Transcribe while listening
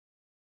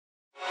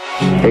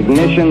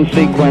Ignition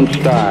sequence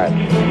start.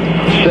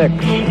 6,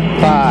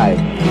 5,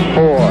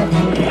 4,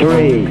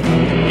 3,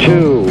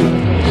 2,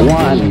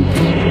 1,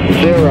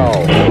 0.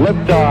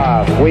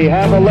 Liftoff. We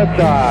have a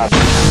liftoff.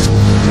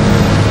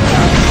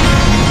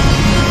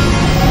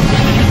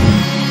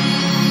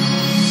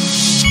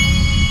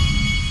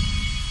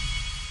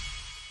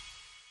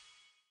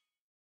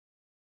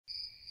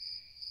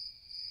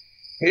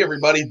 Hey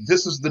everybody,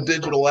 this is the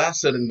Digital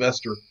Asset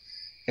Investor,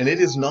 and it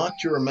is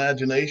not your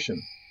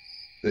imagination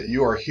that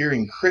you are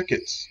hearing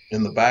crickets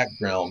in the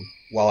background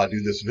while I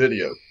do this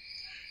video.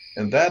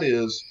 And that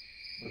is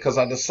because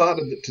I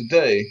decided that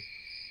today,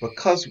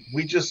 because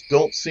we just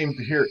don't seem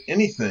to hear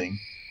anything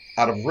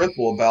out of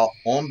Ripple about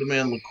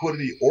on-demand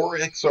liquidity or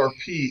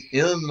XRP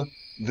in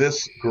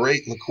this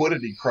great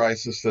liquidity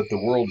crisis that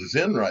the world is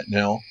in right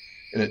now,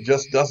 and it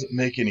just doesn't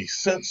make any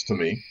sense to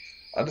me,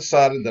 I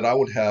decided that I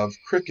would have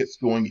crickets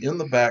going in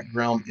the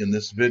background in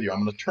this video.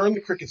 I'm going to turn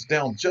the crickets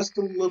down just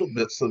a little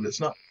bit so that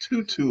it's not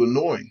too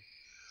annoying.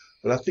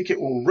 But I think it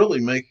will really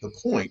make the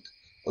point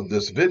of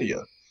this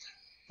video.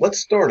 Let's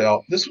start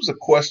out. This was a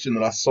question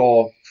that I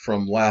saw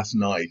from last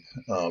night.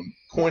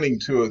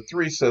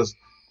 Coining203 says,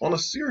 on a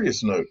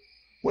serious note,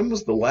 when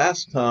was the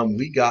last time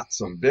we got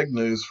some big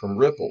news from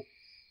Ripple?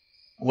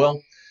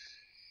 Well,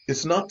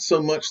 it's not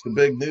so much the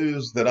big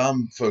news that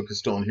I'm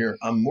focused on here.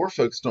 I'm more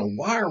focused on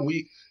why are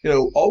we,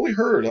 all we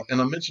heard, and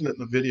I mentioned it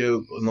in the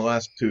video in the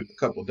last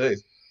couple of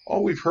days,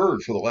 all we've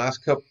heard for the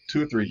last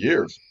 2 or 3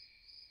 years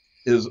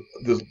is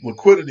the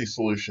liquidity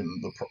solution,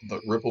 the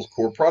Ripple's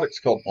core product is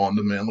called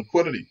on-demand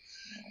liquidity.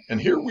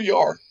 And here we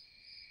are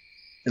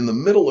in the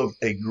middle of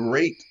a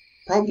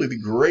probably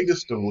the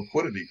greatest of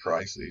liquidity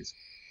crises,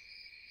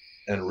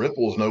 and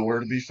Ripple's nowhere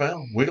to be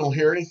found. We don't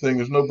hear anything.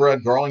 There's no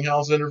Brad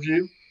Garlinghouse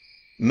interview.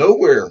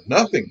 Nowhere,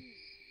 nothing.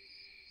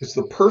 It's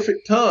the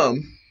perfect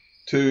time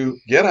to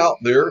get out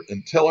there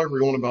and tell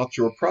everyone about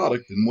your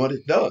product and what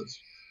it does.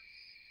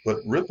 But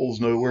Ripple's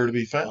nowhere to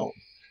be found.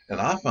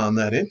 And I find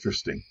that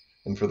interesting.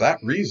 And for that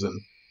reason,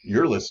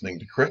 you're listening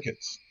to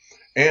crickets.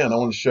 And I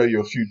want to show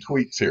you a few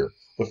tweets here.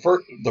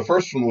 The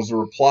first one was a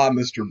reply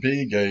Mr.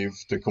 B gave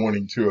to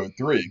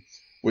Coining203,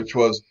 which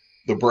was,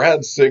 the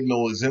Brad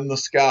signal is in the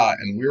sky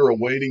and we're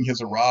awaiting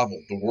his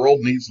arrival. The world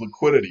needs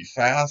liquidity,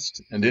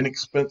 fast and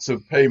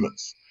inexpensive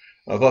payments.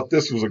 I thought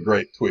this was a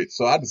great tweet.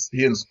 So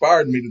he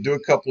inspired me to do a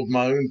couple of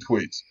my own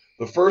tweets.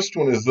 The first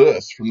one is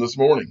this from this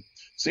morning.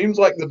 Seems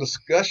like the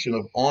discussion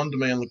of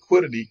on-demand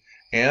liquidity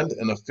and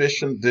an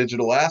efficient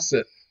digital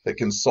asset that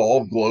can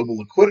solve global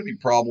liquidity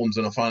problems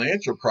in a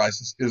financial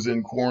crisis is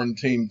in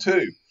quarantine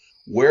too.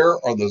 Where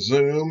are the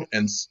Zoom,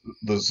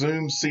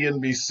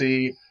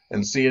 CNBC,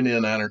 and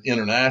CNN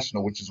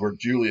International, which is where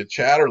Julia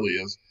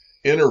Chatterley is,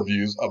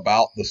 interviews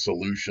about the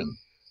solution?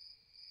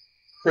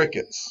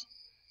 Crickets.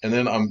 And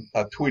then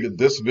I tweeted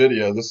this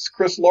video. This is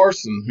Chris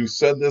Larson, who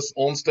said this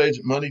on stage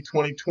at Money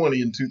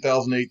 2020 in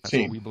 2018. That's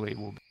what we believe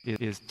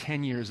is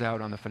 10 years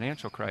out on the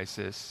financial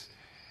crisis.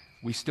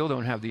 We still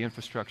don't have the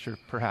infrastructure,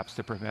 perhaps,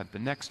 to prevent the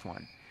next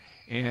one.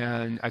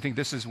 And I think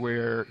this is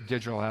where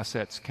digital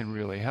assets can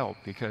really help,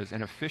 because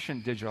an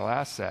efficient digital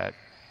asset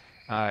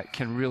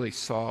can really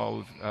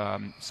solve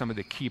some of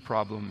the key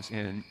problems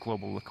in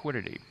global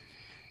liquidity.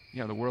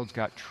 The world's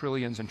got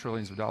trillions and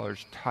trillions of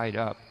dollars tied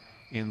up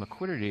in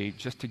liquidity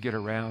just to get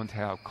around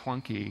how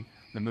clunky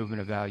the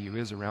movement of value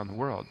is around the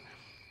world.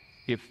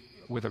 If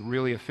with a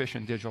really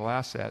efficient digital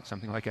asset,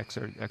 something like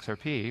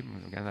XRP,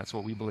 again, that's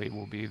what we believe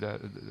will be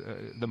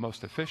the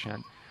most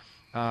efficient,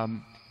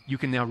 you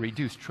can now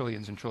reduce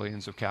trillions and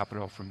trillions of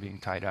capital from being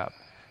tied up.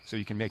 So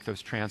you can make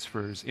those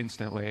transfers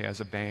instantly as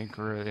a bank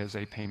or as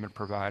a payment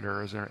provider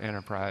or as an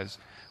enterprise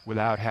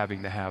without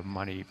having to have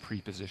money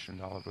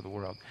pre-positioned all over the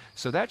world.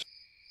 So that's...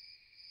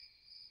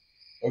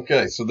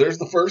 Okay, so there's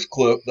the first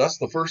clip. That's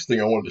the first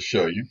thing I wanted to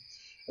show you.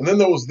 And then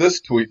there was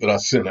this tweet that I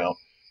sent out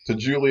to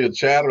Julia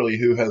Chatterley,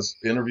 who has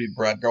interviewed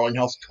Brad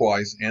Garlinghouse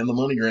twice and the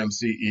MoneyGram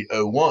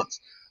CEO once.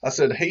 I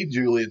said, hey,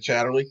 Julia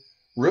Chatterley,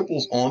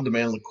 Ripple's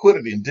on-demand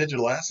liquidity and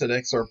digital asset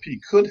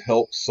XRP could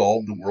help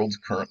solve the world's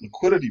current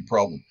liquidity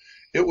problem.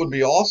 It would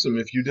be awesome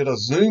if you did a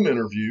Zoom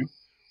interview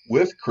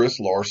with Chris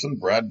Larson,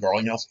 Brad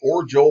Garlinghouse,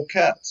 or Joel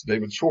Katz,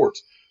 David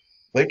Schwartz.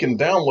 They can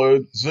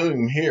download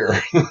Zoom here.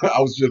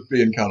 I was just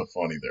being kind of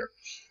funny there.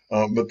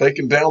 But they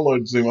can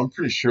download Zoom. I'm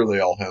pretty sure they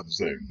all have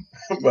Zoom.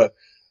 But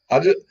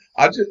I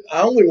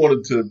only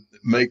wanted to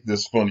make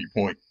this funny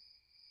point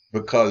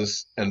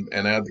because, and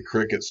add the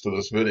crickets to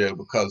this video,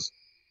 because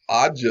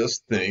I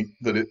just think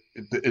that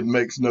it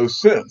makes no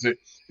sense.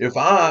 If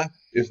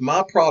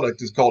my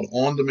product is called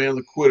on-demand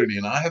liquidity,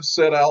 and I have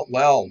said out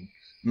loud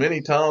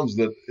many times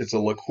that it's a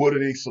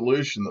liquidity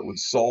solution that would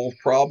solve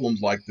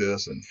problems like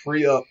this and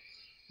free up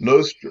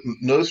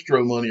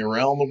nostro money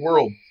around the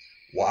world,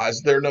 why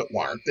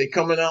aren't they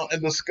coming out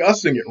and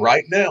discussing it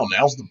right now?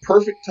 Now's the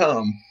perfect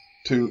time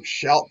to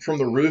shout from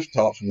the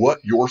rooftops what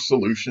your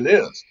solution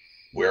is.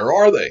 Where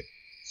are they?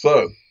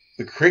 So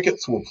the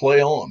crickets will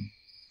play on.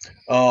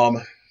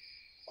 All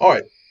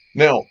right.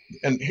 Now,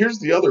 and here's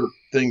the other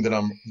thing that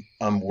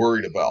I'm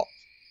worried about.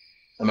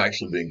 I'm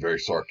actually being very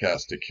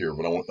sarcastic here,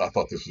 but I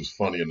thought this was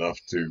funny enough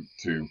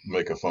to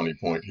make a funny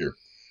point here.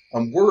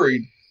 I'm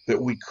worried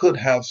that we could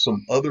have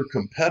some other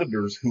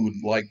competitors who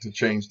would like to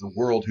change the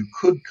world who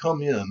could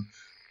come in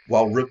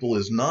while Ripple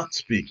is not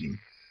speaking.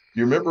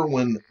 You remember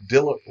when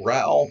Dilip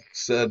Rao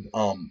said,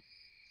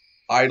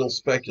 idle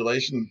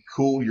speculation,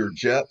 cool your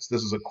jets?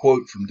 This is a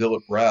quote from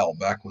Dilip Rao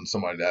back when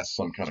somebody asked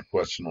some kind of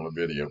question on a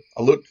video.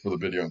 I looked for the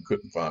video and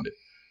couldn't find it.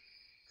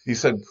 He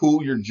said,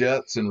 cool your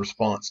jets in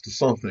response to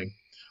something.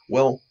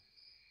 Well,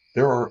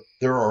 there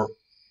are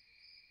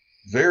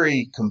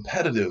very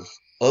competitive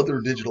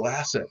other digital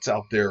assets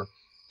out there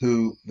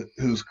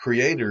whose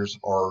creators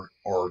are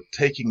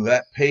taking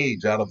that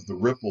page out of the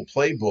Ripple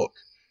playbook,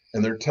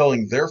 and they're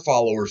telling their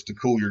followers to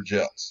cool your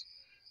jets.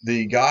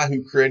 The guy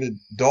who created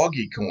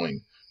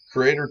Dogecoin,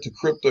 creator to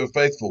Crypto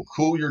Faithful,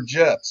 cool your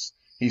jets.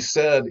 He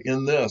said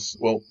in this,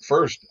 well,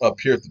 first up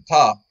here at the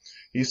top,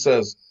 he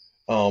says,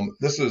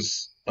 this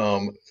is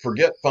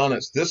forget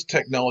finance. This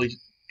technology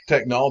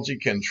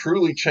can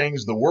truly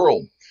change the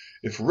world.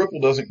 If Ripple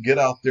doesn't get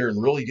out there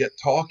and really get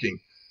talking,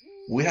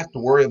 we have to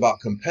worry about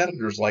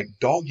competitors like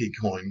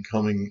Dogecoin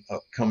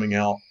coming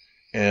out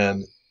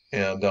and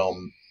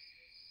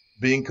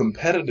being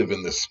competitive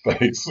in this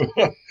space.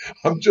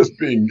 I'm just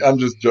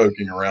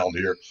joking around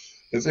here.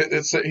 He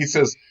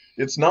says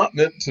it's not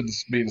meant to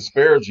be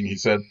disparaging. He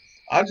said,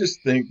 I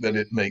just think that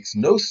it makes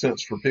no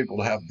sense for people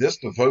to have this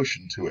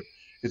devotion to it.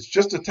 It's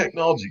just a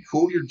technology.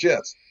 Cool your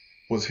jets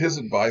was his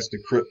advice to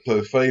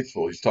Crypto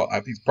Faithful. He's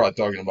probably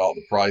talking about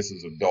the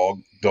prices of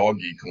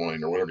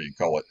Dogecoin or whatever you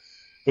call it.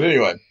 But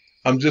anyway,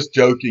 I'm just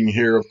joking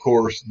here, of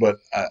course, but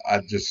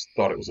I just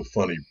thought it was a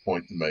funny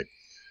point to make.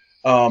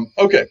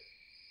 Okay,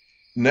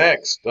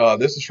 next,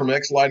 this is from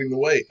X Lighting the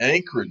Way.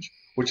 Anchorage,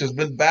 which has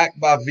been backed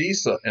by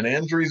Visa and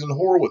Andreessen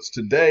Horowitz,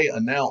 today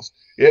announced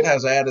it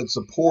has added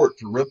support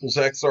to Ripple's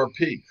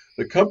XRP.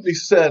 The company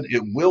said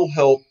it will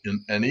help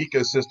in an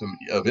ecosystem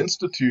of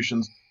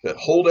institutions that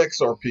hold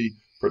XRP,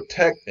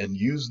 protect and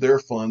use their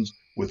funds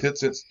with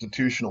its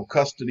institutional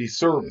custody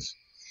service.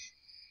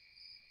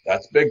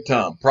 That's big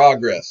time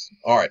progress.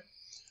 All right.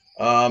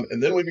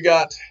 And then we've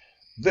got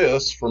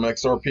this from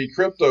XRP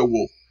Crypto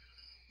Wolf.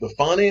 The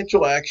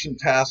Financial Action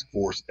Task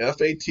Force,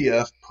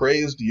 FATF,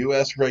 praised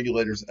U.S.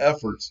 regulators'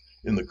 efforts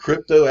in the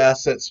crypto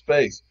asset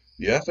space.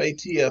 The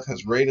FATF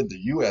has rated the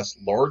U.S.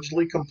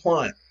 largely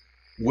compliant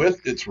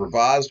with its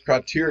revised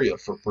criteria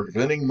for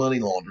preventing money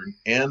laundering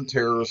and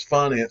terrorist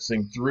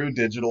financing through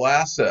digital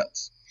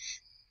assets.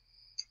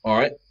 All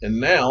right, and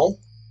now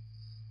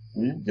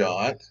we've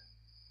got,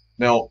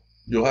 now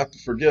you'll have to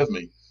forgive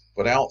me,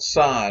 but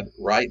outside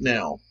right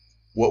now,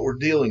 what we're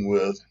dealing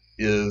with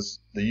is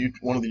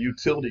one of the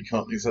utility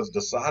companies has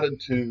decided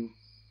to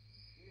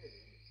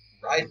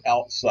right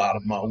outside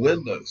of my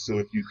window. So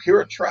if you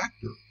hear a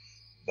tractor,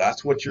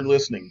 that's what you're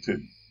listening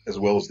to, as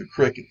well as the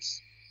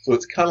crickets. So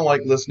it's kind of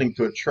like listening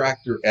to a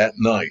tractor at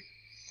night.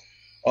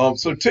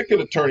 So ticket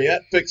attorney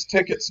at Fixed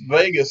Tickets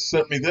Vegas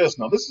sent me this.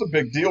 Now this is a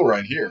big deal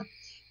right here.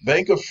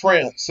 Bank of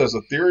France says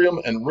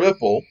Ethereum and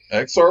Ripple,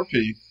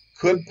 XRP,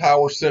 could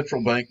power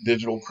central bank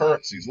digital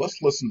currencies.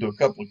 Let's listen to a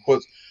couple of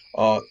quotes.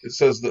 It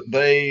says that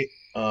they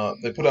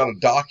put out a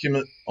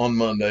document on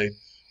Monday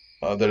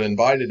that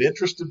invited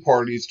interested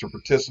parties to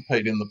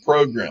participate in the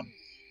program.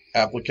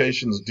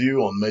 Applications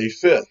due on May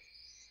 5th.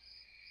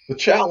 The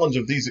challenge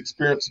of these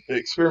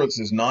experiments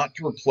is not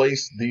to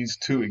replace these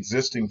two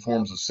existing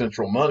forms of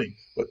central money,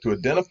 but to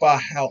identify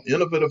how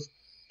innovative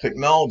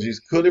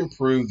technologies could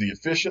improve the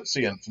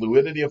efficiency and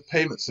fluidity of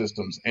payment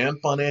systems and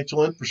financial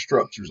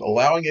infrastructures,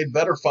 allowing a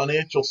better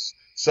financial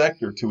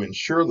sector to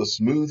ensure the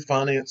smooth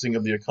financing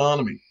of the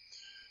economy.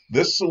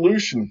 This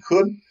solution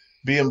could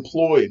be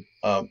employed.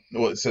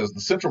 It says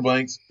the central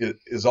banks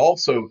is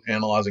also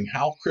analyzing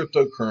how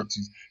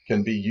cryptocurrencies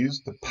can be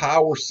used to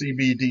power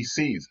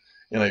CBDCs.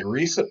 In a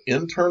recent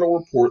internal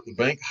report, the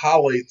bank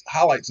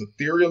highlights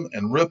Ethereum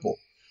and Ripple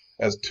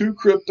as two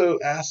crypto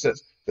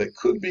assets that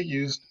could be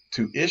used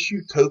to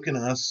issue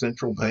tokenized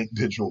central bank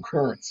digital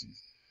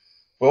currencies.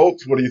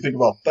 Folks, what do you think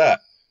about that?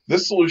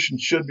 This solution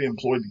should be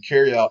employed to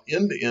carry out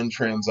end-to-end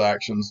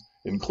transactions,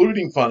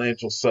 including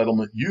financial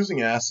settlement,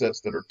 using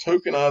assets that are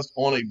tokenized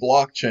on a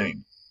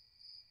blockchain.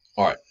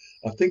 All right,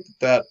 I think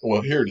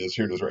well, here it is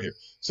right here.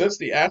 Since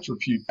the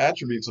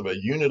attributes of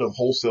a unit of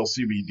wholesale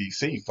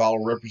CBDC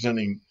follow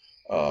representing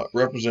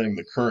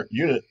the current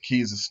unit,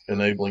 keys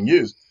enabling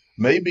use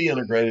may be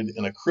integrated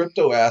in a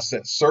crypto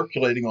asset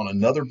circulating on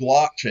another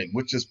blockchain,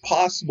 which is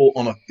possible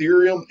on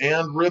Ethereum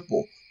and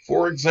Ripple.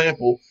 For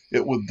example,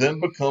 it would then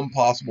become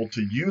possible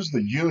to use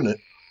the unit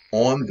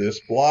on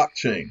this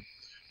blockchain.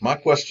 My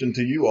question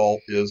to you all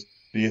is,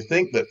 do you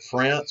think that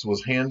France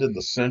was handed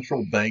the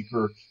central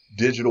banker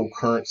digital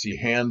currency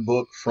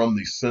handbook from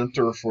the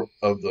center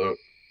of the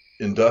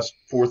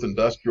Fourth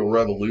Industrial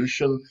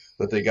Revolution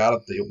that they got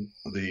at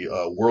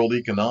the World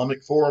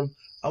Economic Forum?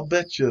 I'll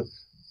bet you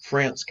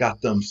France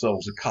got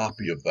themselves a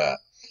copy of that.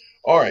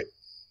 All right,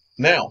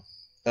 now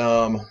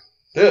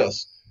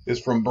this is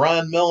from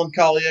Brian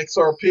Melancholy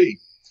XRP.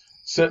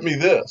 sent me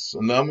this,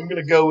 and I'm going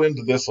to go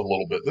into this a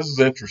little bit. This is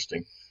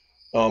interesting.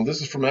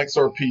 This is from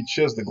XRP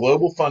Chiz. The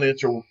global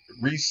financial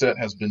reset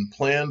has been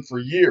planned for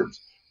years.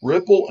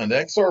 Ripple and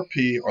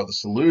XRP are the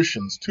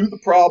solutions to the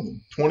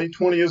problem.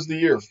 2020 is the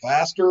year.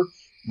 Faster,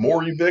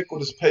 more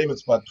ubiquitous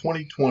payments by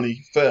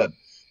 2020 Fed.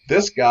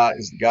 This guy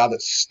is the guy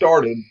that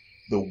started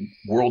the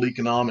World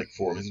Economic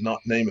Forum. His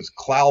name is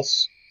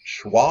Klaus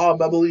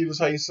Schwab, I believe is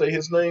how you say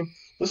his name.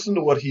 Listen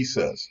to what he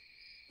says.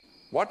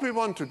 What we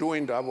want to do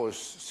in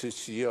Davos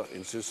this year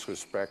in this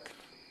respect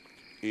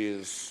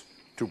is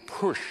to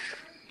push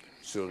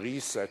the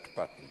reset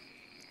button.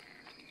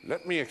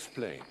 Let me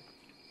explain.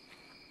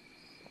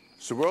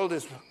 The world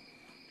is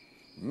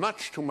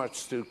much too much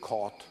still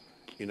caught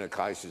in a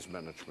crisis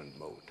management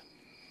mode.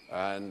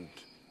 And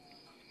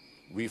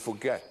we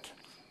forget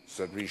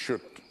that we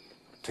should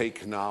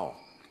take now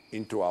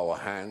into our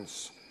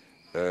hands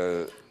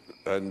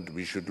and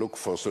we should look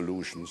for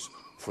solutions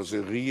for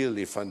the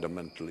really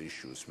fundamental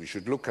issues. We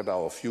should look at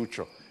our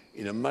future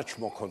in a much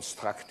more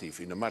constructive,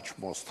 in a much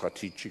more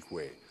strategic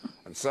way.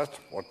 And that's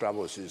what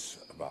Davos is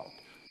about.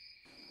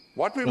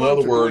 What we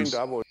want to do in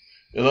Davos...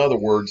 In other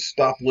words,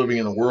 stop living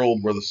in a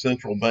world where the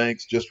central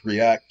banks just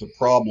react to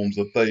problems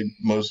that they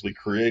mostly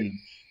created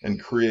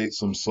and create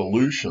some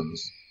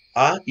solutions,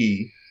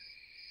 i.e.,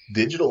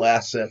 digital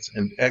assets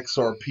and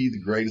XRP,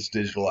 the greatest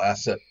digital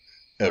asset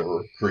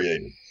ever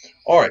created.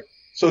 All right,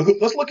 so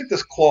let's look at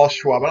this Klaus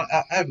Schwab.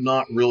 I have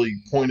not really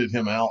pointed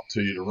him out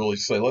to you to really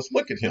say, let's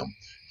look at him.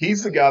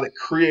 He's the guy that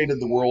created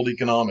the World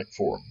Economic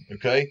Forum,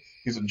 okay?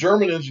 He's a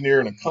German engineer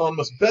and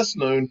economist, best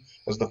known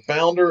as the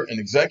founder and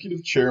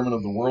executive chairman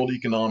of the World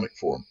Economic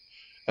Forum.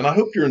 And I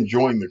hope you're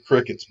enjoying the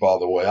crickets, by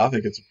the way. I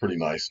think it's a pretty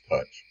nice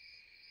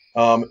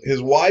touch.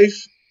 His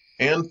wife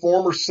and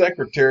former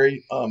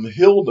secretary,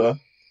 Hilda,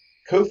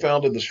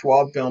 co-founded the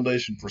Schwab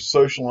Foundation for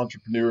Social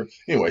Entrepreneur.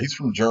 Anyway, he's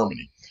from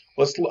Germany.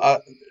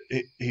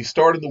 He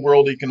started the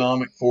World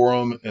Economic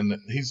Forum, and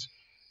he's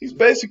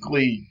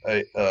basically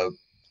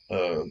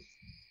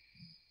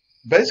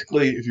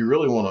basically, if you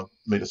really want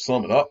me to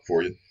sum it up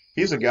for you,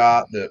 he's a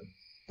guy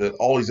that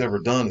all he's ever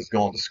done is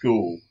gone to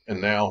school, and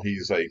now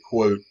he's a,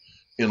 quote,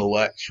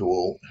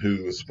 intellectual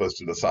who is supposed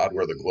to decide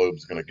where the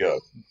globe's going to go.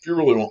 If you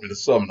really want me to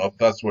sum it up,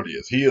 that's what he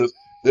is.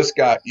 This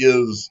guy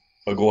is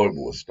a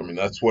globalist. I mean,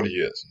 that's what he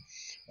is.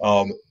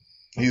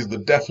 He's the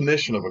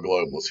definition of a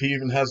globalist. He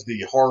even has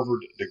the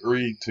Harvard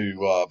degree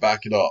to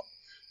back it up.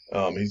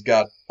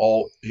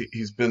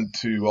 He's been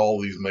to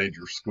all these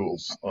major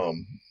schools.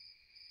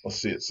 Let's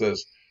see, it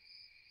says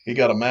he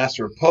got a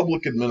Master of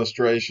Public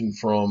Administration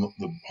from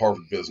the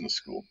Harvard Business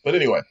School. But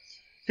anyway,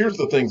 here's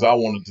the things I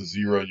wanted to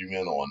zero you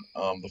in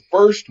on. The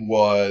first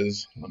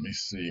was, let me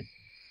see,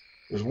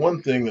 there's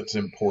one thing that's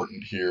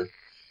important here,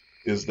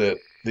 is that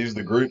these are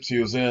the groups he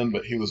was in,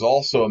 but he was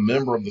also a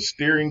member of the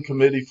steering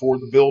committee for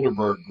the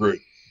Bilderberg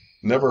Group.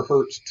 Never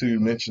hurts to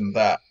mention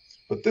that.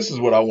 But this is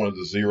what I wanted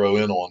to zero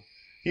in on.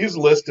 He is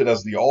listed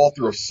as the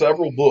author of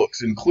several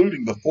books,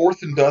 including The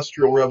Fourth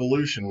Industrial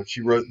Revolution, which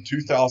he wrote in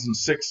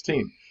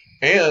 2016,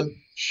 and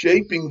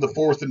Shaping the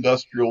Fourth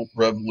Industrial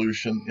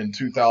Revolution in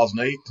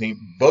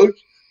 2018,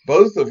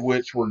 both of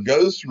which were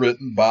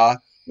ghostwritten by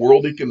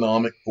World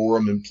Economic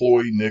Forum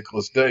employee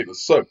Nicholas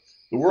Davis. So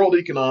the World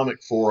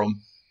Economic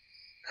Forum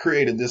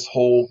created this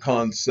whole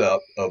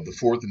concept of the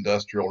Fourth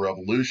Industrial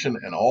Revolution,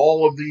 and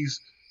all of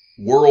these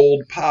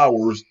world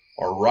powers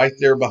are right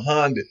there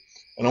behind it.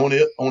 And I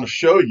want to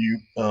show you,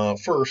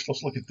 first,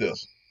 let's look at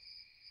this.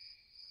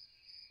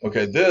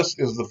 Okay, this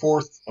is the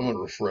fourth, I'm going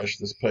to refresh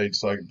this page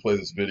so I can play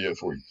this video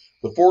for you.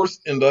 The Fourth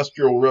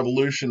Industrial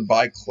Revolution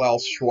by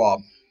Klaus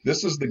Schwab.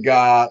 This is the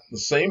guy, the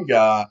same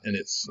guy, and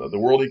it's the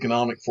World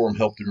Economic Forum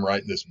helped him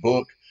write this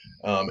book.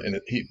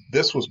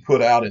 This was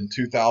put out in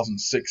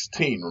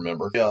 2016,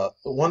 remember? The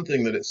one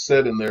thing that it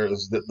said in there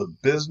is that the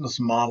business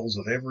models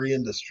of every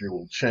industry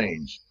will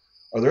change.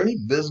 Are there any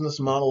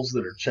business models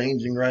that are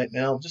changing right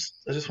now?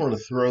 I just wanted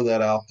to throw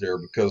that out there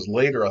because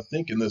later, I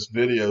think in this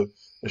video,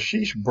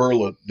 Ashish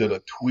Burla did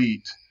a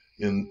tweet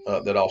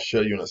that I'll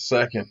show you in a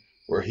second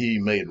where he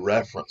made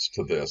reference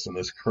to this in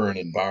this current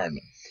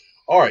environment.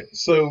 All right,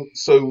 so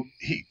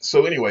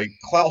anyway,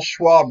 Klaus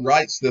Schwab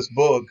writes this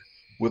book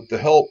with the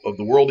help of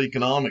the World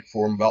Economic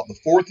Forum about the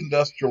Fourth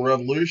Industrial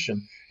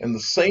Revolution, and the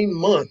same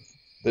month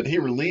that he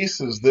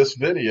releases this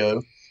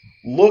video,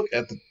 look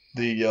at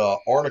the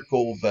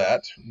article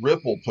that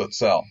Ripple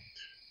puts out.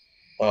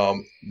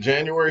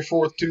 January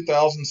 4th,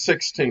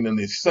 2016, in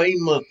the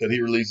same month that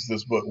he releases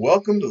this book,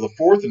 Welcome to the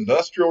Fourth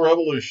Industrial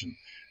Revolution.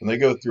 And they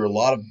go through a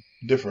lot of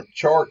different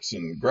charts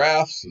and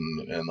graphs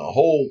and the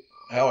whole,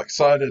 how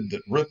excited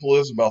that Ripple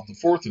is about the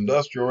Fourth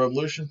Industrial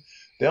Revolution.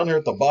 Down here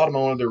at the bottom, I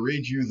wanted to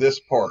read you this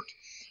part.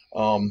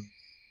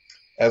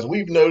 As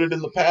we've noted in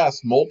the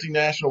past,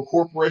 multinational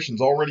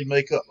corporations already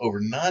make up over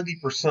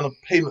 90%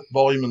 of payment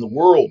volume in the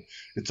world.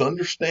 It's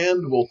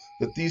understandable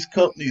that these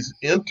companies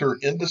enter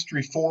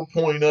Industry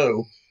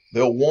 4.0.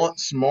 They'll want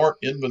smart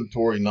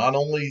inventory, not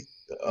only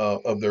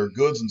of their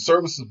goods and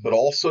services, but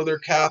also their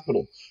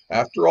capital.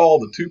 After all,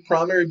 the two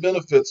primary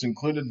benefits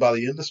included by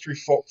the Industry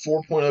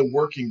 4.0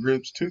 Working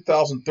Group's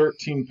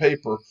 2013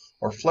 paper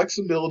are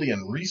flexibility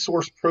and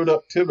resource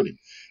productivity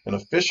and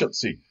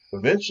efficiency.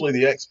 Eventually,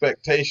 the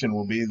expectation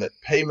will be that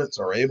payments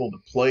are able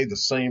to play the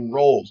same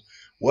roles.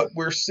 What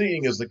we're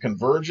seeing is the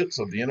convergence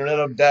of the Internet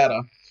of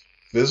Data,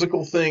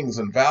 physical things,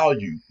 and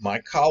value. My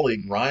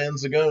colleague Ryan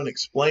Zagone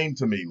explained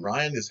to me.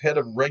 Ryan is head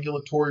of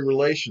regulatory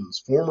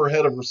relations, former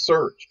head of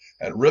research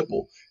at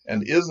Ripple,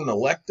 and is an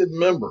elected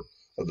member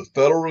of the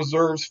Federal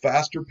Reserve's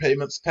Faster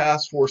Payments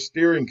Task Force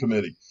Steering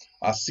Committee.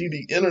 I see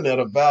the Internet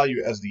of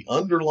Value as the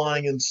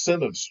underlying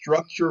incentive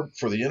structure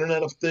for the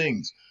Internet of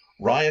Things.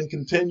 Ryan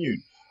continued,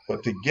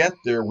 but to get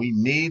there, we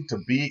need to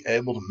be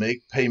able to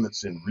make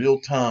payments in real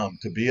time,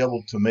 to be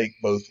able to make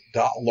both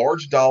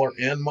large dollar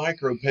and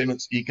micro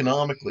payments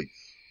economically.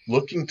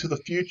 Looking to the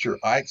future,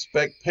 I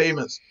expect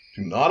payments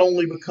to not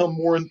only become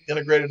more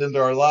integrated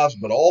into our lives,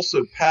 but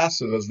also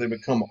passive as they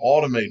become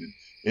automated,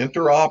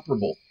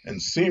 interoperable,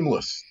 and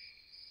seamless.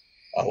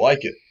 I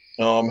like it.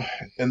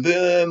 And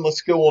then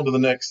let's go on to the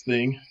next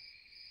thing.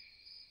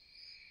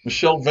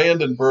 Michelle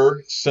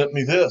Vandenberg sent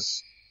me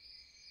this.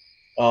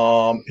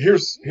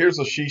 Here's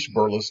Ashish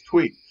Burla's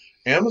tweet.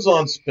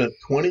 Amazon spent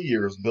 20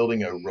 years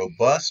building a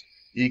robust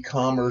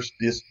e-commerce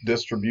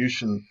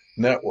distribution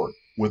network.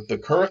 With the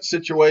current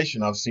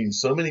situation, I've seen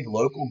so many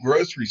local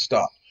grocery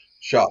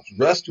shops,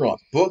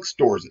 restaurants,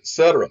 bookstores,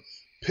 etc.,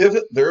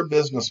 pivot their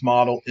business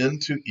model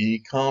into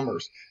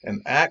e-commerce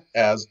and act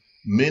as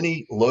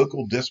many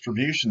local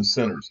distribution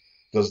centers.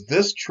 Does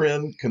this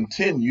trend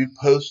continue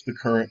post the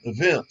current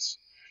events?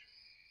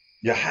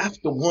 You have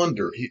to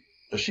wonder.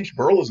 Ashish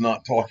Burla is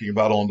not talking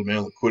about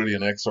on-demand liquidity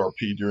and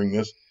XRP during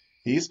this.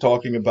 He's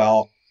talking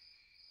about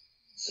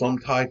some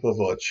type of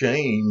a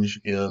change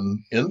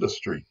in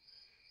industry.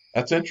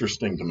 That's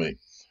interesting to me.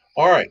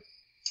 All right.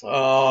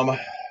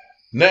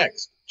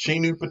 Next,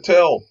 Chinu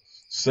Patel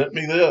sent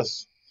me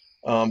this.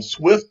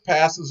 Swift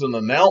passes an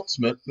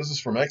announcement. This is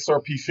from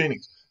XRP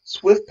Phoenix.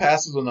 Swift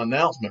passes an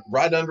announcement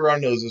right under our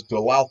noses to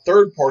allow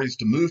third parties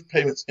to move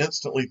payments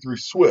instantly through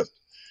Swift.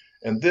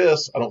 And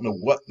this, I don't know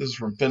what, this is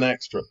from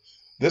FinExtra.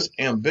 This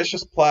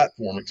ambitious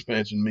platform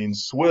expansion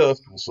means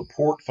Swift will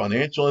support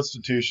financial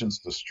institutions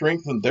to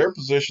strengthen their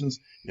positions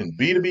in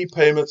B2B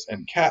payments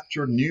and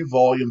capture new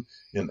volume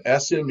in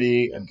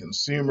SME and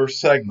consumer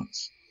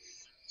segments.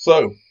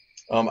 So,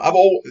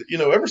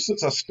 ever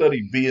since I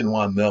studied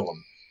BNY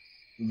Mellon,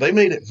 they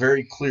made it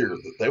very clear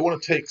that they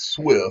want to take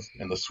Swift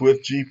and the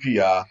Swift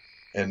GPI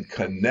and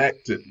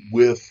connect it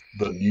with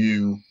the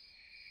new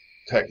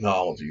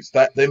technologies.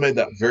 That they made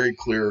that very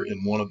clear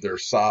in one of their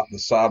the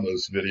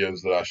Samos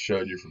videos that I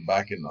showed you from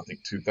back in, I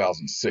think,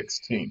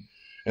 2016.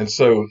 And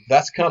so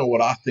that's kind of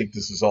what I think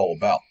this is all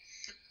about.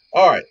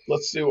 All right,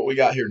 let's see what we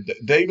got here.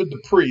 David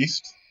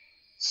DePriest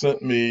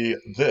sent me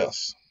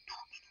this.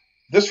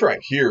 This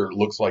right here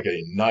looks like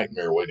a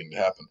nightmare waiting to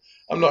happen.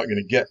 I'm not going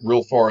to get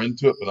real far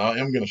into it, but I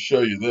am going to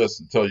show you this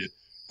and tell you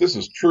this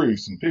is true.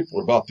 Some people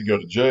are about to go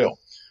to jail.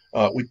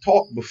 We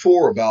talked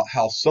before about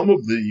how some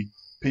of the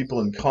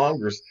people in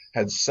Congress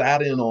had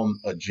sat in on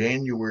a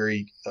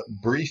January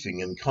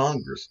briefing in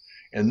Congress,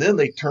 and then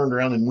they turned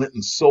around and went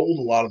and sold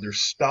a lot of their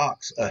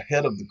stocks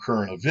ahead of the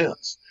current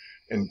events.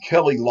 And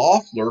Kelly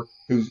Loeffler,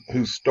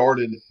 who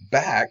started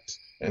Bakkt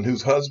and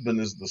whose husband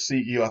is the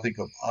CEO, I think,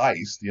 of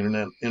ICE,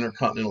 the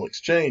Intercontinental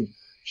Exchange,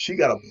 she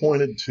got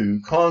appointed to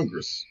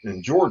Congress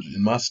in Georgia,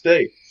 in my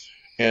state.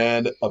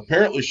 And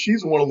apparently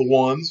she's one of the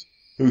ones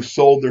who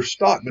sold their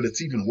stock. But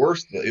it's even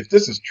worse. If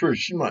this is true,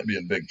 she might be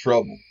in big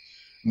trouble.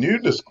 New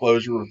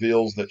disclosure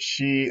reveals that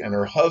she and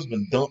her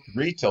husband dumped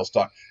retail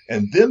stock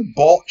and then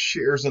bought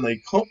shares in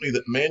a company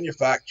that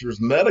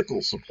manufactures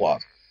medical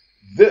supplies.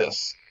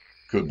 This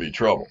could be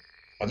trouble.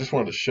 I just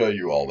wanted to show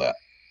you all that.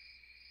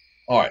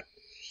 All right.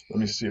 Let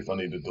me see if I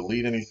need to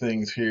delete any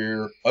things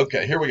here.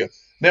 Okay, here we go.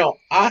 Now,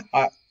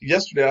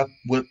 yesterday I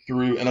went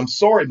through, and I'm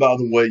sorry, by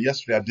the way,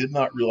 yesterday I did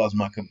not realize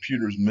my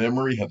computer's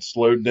memory had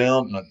slowed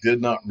down, and I did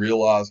not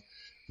realize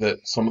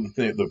that some of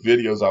the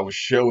videos I was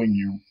showing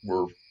you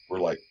were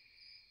like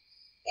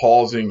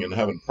pausing and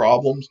having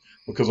problems,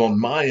 because on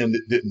my end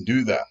it didn't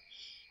do that.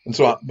 And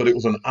so, but it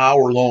was an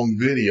hour-long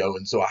video,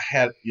 and so I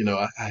had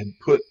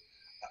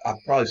I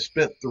probably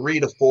spent 3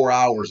 to 4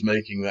 hours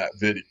making that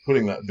video,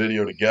 putting that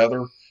video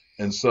together.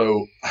 And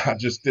so I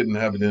just didn't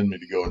have it in me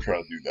to go and try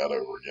to do that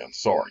over again.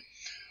 Sorry.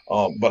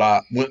 But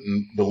I went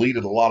and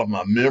deleted a lot of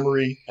my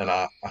memory, and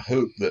I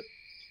hope that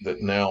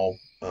now,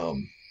 let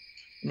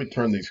me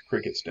turn these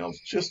crickets down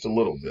just a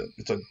little bit.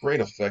 It's a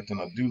great effect,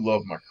 and I do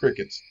love my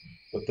crickets,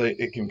 but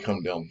it can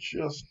come down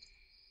just,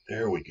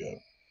 there we go.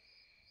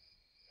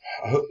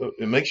 I hope,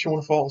 it makes you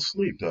want to fall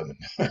asleep, doesn't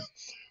it?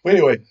 Well,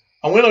 anyway,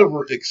 I went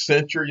over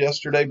Accenture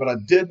yesterday, but I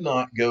did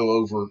not go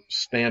over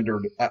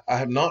standard.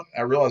 I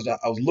realized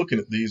I was looking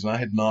at these, and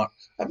I've not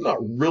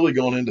really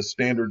gone into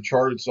Standard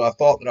Chartered, so I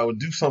thought that I would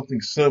do something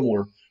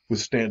similar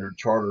with Standard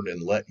Chartered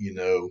and let you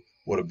know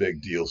what a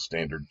big deal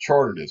Standard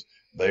Chartered is.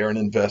 They are an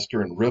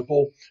investor in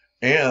Ripple,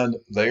 And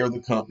they are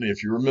the company,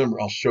 if you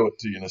remember, I'll show it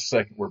to you in a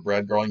second, where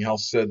Brad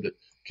Garlinghouse said that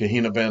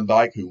Kahina Van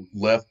Dyke, who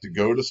left to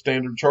go to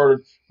Standard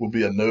Chartered, will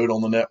be a node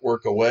on the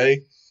network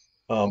away.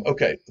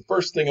 Okay, the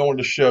first thing I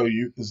wanted to show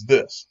you is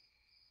this.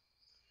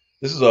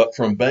 This is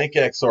from Bank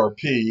XRP.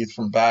 It's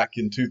from back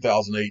in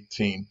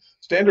 2018.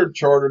 Standard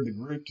Chartered, the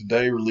group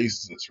today,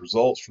 releases its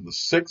results for the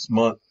 6th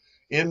month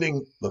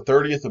ending the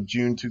 30th of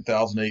June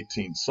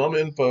 2018. Some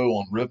info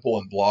on Ripple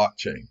and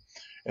blockchain.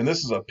 And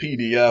this is a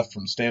PDF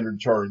from Standard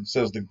Chartered. It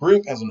says the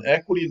group has an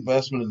equity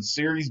investment in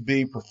Series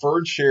B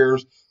preferred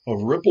shares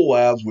of Ripple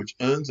Labs, which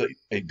owns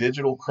a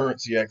digital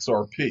currency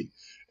XRP,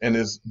 and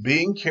is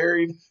being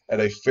carried at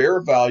a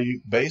fair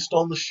value based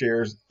on the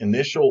share's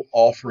initial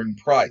offering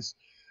price.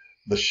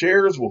 The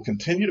shares will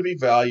continue to be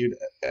valued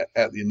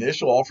at the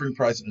initial offering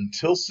price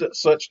until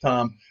such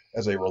time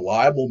as a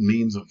reliable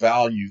means of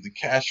value, the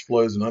cash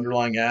flows and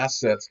underlying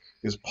assets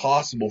is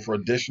possible for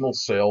additional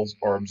sales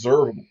are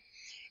observable.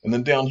 And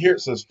then down here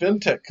it says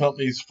fintech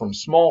companies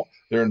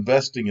they're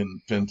investing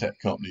in fintech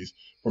companies,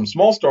 from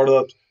small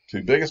startups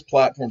to biggest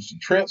platforms to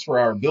transfer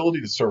our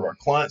ability to serve our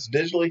clients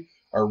digitally.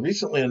 Our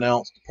recently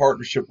announced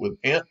partnership with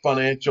Ant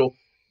Financial,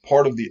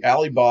 part of the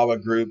Alibaba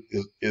group,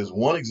 is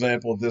one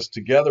example of this.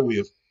 Together we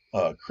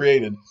have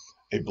created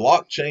a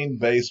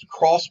blockchain-based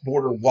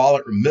cross-border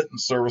wallet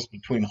remittance service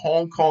between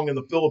Hong Kong and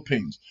the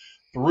Philippines,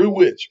 through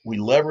which we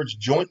leverage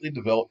jointly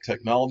developed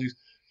technologies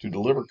to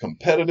deliver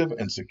competitive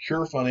and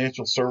secure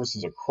financial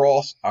services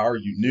across our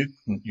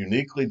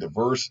uniquely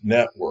diverse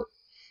network.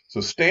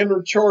 So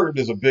Standard Chartered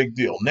is a big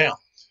deal. Now,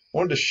 I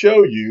wanted to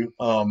show you,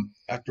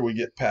 after we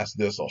get past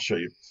this, I'll show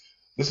you.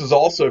 This is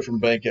also from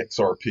Bank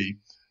XRP.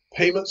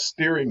 Payment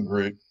Steering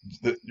Group.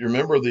 You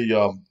remember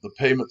the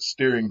Payment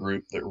Steering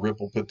Group that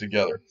Ripple put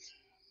together?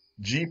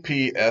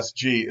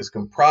 GPSG is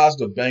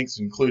comprised of banks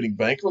including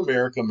Bank of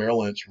America, Merrill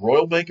Lynch,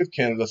 Royal Bank of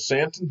Canada,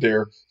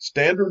 Santander,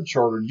 Standard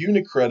Chartered,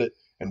 UniCredit,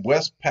 and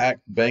Westpac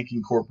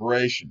Banking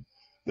Corporation.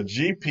 The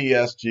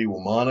GPSG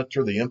will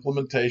monitor the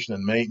implementation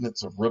and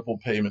maintenance of Ripple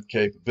payment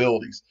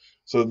capabilities.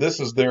 So this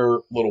is their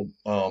little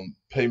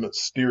payment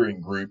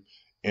steering group,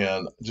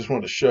 and I just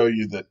wanted to show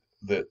you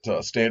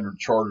that Standard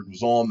Chartered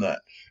was on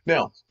that.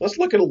 Now, let's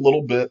look at a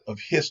little bit of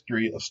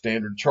history of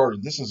Standard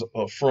Chartered. This is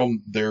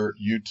from their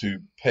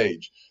YouTube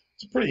page.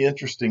 It's a pretty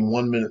interesting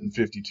 1 minute and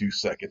 52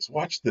 seconds.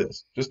 Watch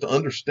this, just to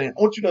understand.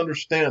 I want you to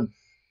understand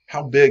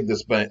how big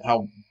this bank,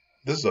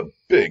 this is a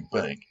big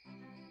bank.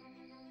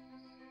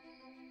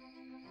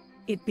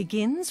 It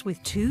begins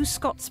with two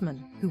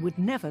Scotsmen who would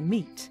never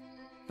meet.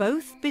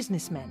 Both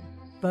businessmen,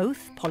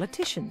 both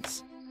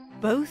politicians,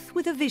 both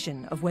with a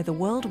vision of where the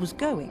world was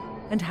going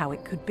and how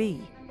it could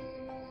be.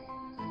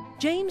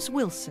 James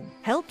Wilson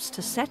helps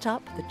to set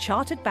up the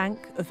Chartered Bank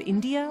of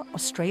India,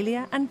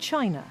 Australia and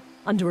China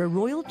under a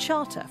royal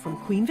charter from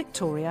Queen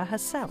Victoria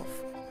herself.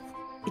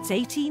 It's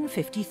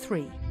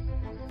 1853.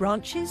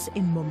 Branches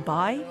in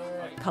Mumbai,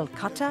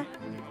 Calcutta,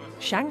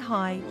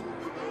 Shanghai,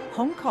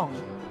 Hong Kong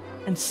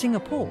and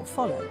Singapore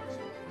follow.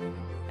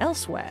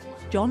 Elsewhere,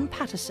 John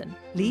Patterson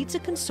leads a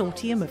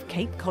consortium of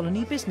Cape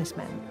Colony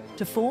businessmen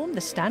to form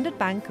the Standard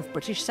Bank of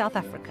British South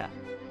Africa.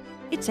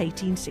 It's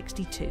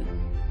 1862.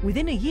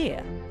 Within a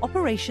year,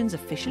 operations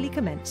officially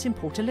commence in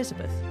Port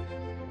Elizabeth.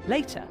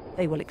 Later,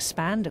 they will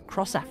expand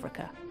across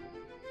Africa.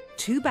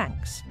 Two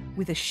banks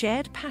with a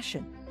shared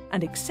passion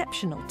and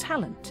exceptional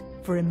talent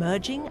for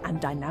emerging and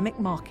dynamic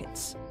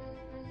markets.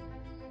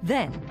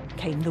 Then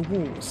came the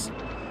wars.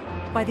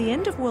 By the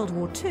end of World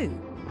War II,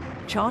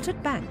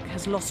 Chartered Bank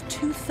has lost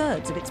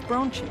 2/3 of its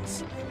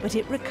branches, but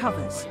it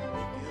recovers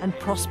and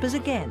prospers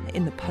again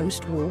in the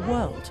post-war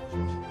world.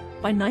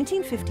 By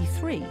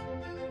 1953,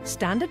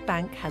 Standard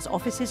Bank has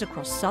offices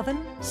across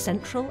southern,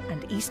 central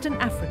and eastern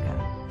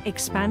Africa,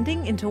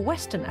 expanding into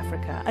Western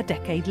Africa a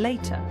decade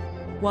later,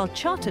 while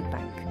Chartered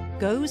Bank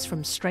goes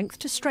from strength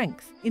to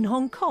strength in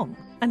Hong Kong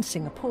and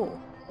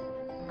Singapore.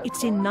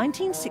 It's in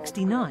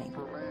 1969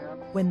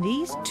 when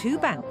these two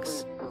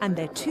banks and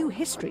their two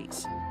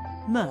histories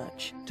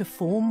merge to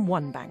form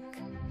one bank.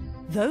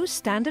 Though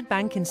Standard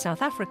Bank in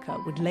South Africa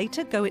would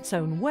later go its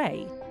own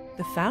way,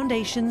 the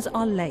foundations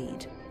are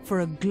laid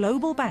for a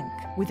global bank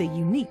with a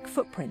unique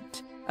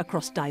footprint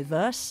across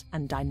diverse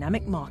and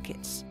dynamic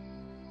markets.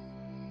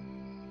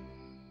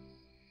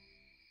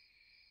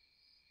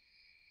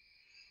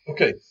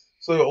 Okay,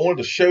 so I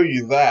wanted to show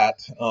you that.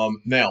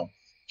 Now,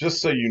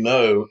 just so you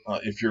know,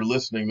 if you're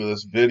listening to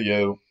this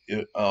video,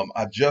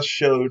 I just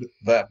showed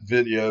that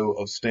video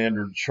of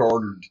Standard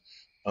Chartered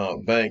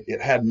Bank.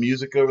 It had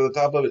music over the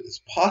top of it.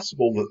 It's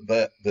possible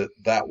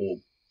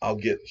I'll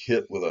get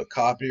hit with a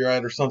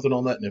copyright or something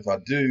on that, and if I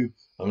do,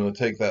 I'm going to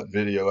take that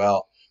video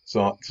out.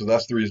 So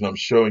that's the reason I'm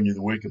showing you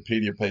the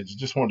Wikipedia page. I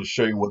just wanted to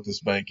show you what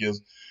this bank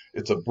is.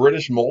 It's a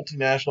British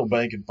multinational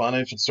bank and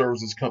financial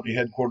services company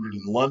headquartered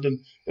in London.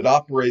 It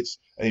operates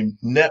a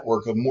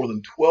network of more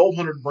than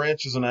 1,200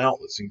 branches and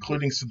outlets,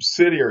 including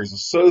subsidiaries,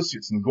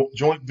 associates, and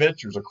joint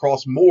ventures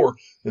across more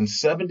than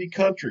 70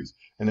 countries,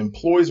 and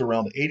employs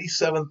around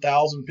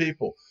 87,000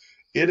 people.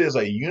 It is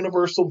a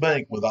universal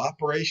bank with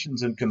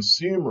operations in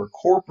consumer,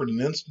 corporate,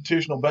 and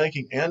institutional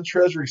banking and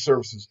treasury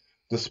services.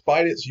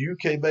 Despite its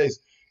UK base,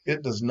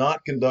 it does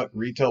not conduct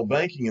retail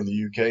banking in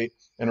the UK,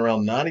 and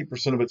around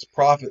 90% of its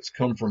profits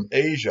come from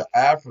Asia,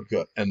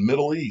 Africa, and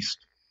Middle East.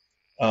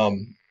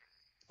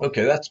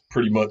 Okay, that's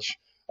pretty much,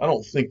 I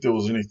don't think there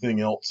was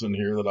anything else in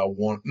here that I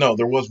want. No,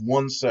 there was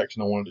one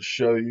section I wanted to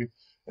show you,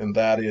 and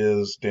that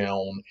is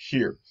down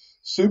here.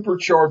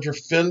 Supercharger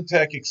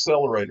FinTech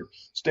Accelerator.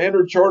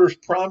 Standard Charter's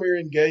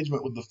primary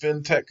engagement with the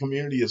FinTech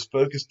community is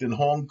focused in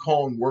Hong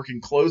Kong,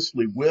 working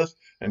closely with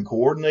and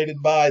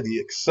coordinated by the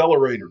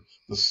Accelerator,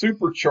 the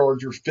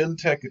Supercharger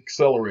FinTech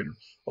Accelerator,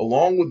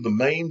 along with the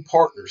main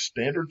partners,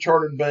 Standard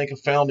Chartered Bank, a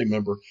founding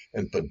member,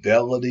 and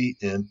Fidelity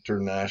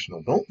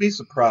International. Don't be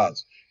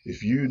surprised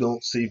if you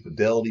don't see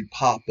Fidelity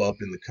pop up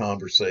in the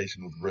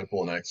conversation with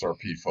Ripple and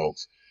XRP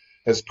folks.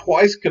 Has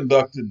twice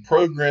conducted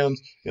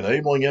programs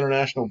enabling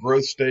international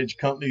growth stage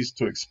companies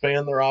to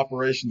expand their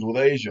operations with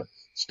Asia.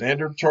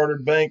 Standard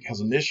Chartered Bank has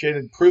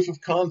initiated proof of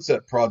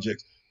concept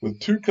projects with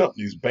 2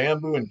 companies,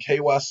 Bamboo and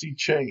KYC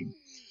Chain.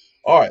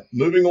 All right,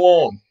 moving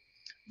along.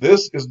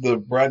 This is the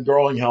Brad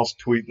Garlinghouse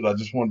tweet that I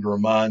just wanted to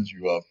remind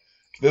you of.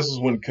 This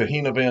is when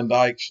Kahina Van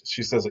Dyke,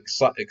 she says,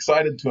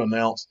 excited to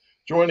announce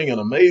joining an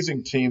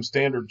amazing team,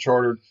 Standard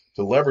Chartered,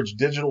 to leverage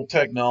digital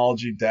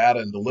technology, data,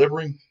 and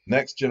delivering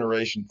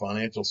next-generation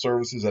financial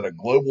services at a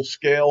global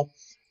scale.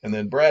 And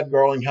then Brad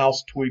Garlinghouse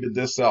tweeted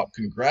this out.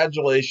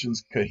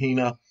 Congratulations,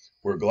 Kahina.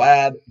 We're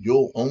glad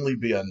you'll only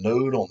be a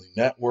node on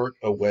the network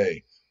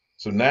away.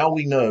 So now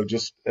we know,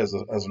 just as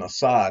an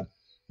aside,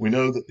 we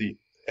know that the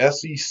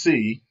SEC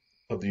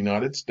of the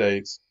United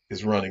States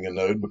is running a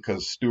node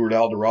because Stuart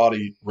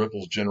Alderati,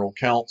 Ripple's general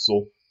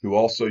counsel, who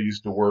also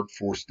used to work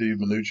for Steve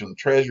Mnuchin, the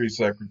Treasury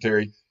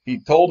Secretary, he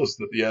told us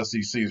that the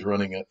SEC is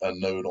running a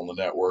node on the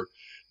network.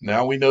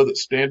 Now we know that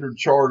Standard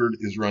Chartered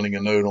is running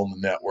a node on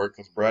the network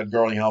because Brad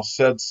Garlinghouse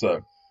said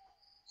so.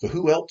 So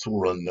who else will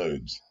run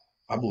nodes?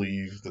 I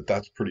believe that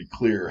that's pretty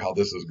clear how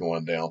this is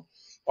going down.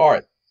 All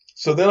right.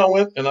 So then I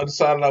went and I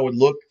decided I would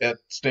look at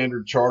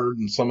Standard Chartered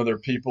and some of their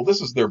people.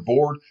 This is their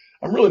board.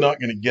 I'm really not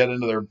going to get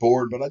into their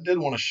board, but I did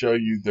want to show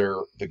you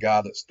the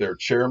guy that's their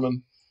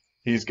chairman.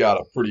 He's got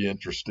a pretty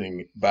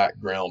interesting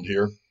background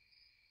here.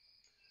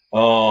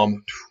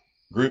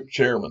 Group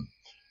chairman.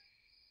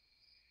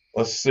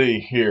 Let's see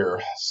here.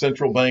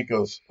 Central Bank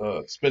of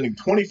spending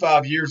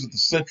 25 years at the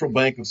Central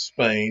Bank of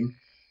Spain.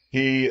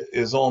 He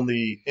is on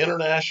the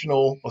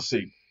international,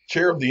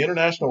 chair of the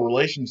International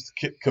Relations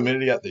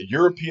Committee at the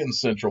European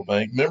Central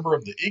Bank, member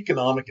of the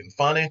Economic and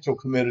Financial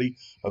Committee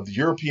of the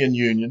European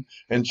Union,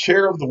 and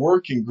chair of the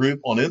Working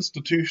Group on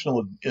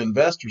Institutional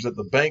Investors at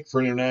the Bank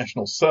for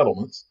International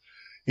Settlements.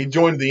 He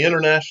joined the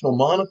International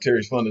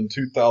Monetary Fund in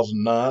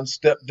 2009,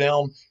 stepped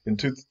down in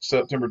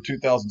September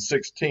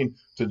 2016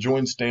 to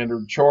join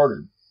Standard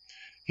Chartered.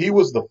 He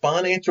was the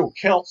financial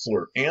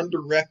counselor and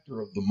director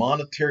of the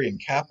Monetary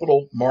and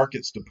Capital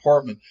Markets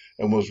Department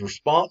and was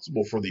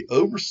responsible for the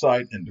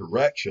oversight and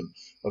direction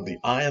of the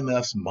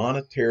IMF's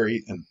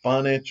monetary and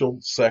financial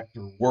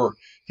sector work.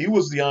 He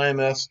was the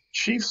IMF's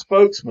chief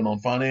spokesman on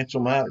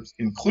financial matters,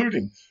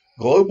 including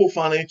global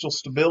financial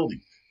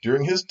stability.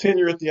 During his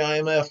tenure at the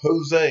IMF,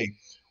 Jose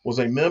was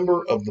a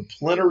member of the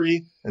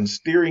plenary and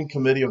steering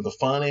committee of the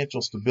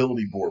Financial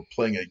Stability Board,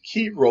 playing a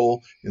key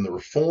role in the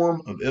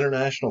reform of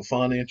international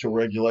financial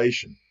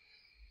regulation.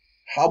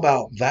 How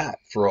about that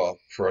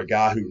for a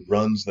guy who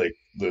runs a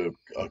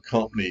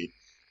company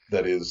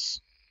that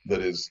is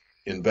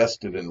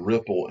invested in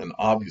Ripple and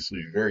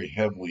obviously very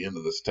heavily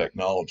into this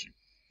technology?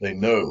 They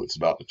know it's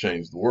about to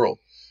change the world.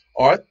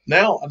 All right,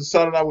 now I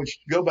decided I would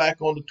go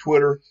back onto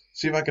Twitter,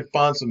 see if I could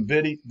find some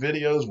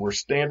videos where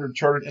Standard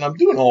Chartered, and I'm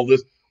doing all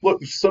this. Look,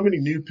 there's so many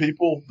new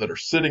people that are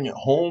sitting at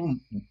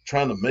home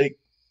trying to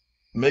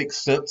make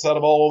sense out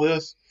of all of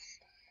this.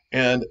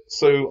 And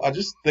so I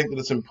just think that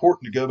it's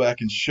important to go back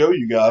and show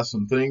you guys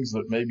some things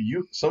that maybe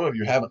some of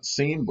you haven't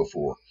seen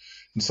before.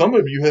 And some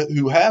of you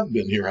who have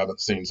been here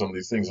haven't seen some of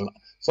these things. And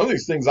some of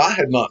these things I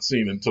had not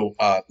seen until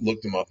I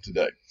looked them up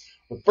today.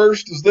 The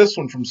first is this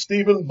one from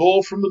Stephen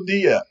Bull from the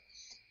DIET.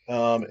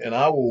 And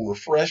I will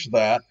refresh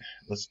that.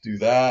 Let's do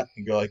that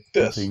and go like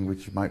this. Something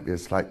which might be a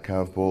slight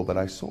curveball, but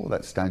I saw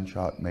that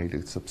StanChart made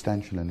a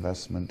substantial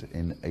investment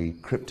in a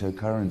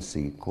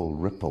cryptocurrency called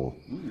Ripple.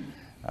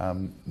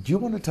 Do you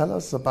want to tell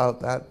us about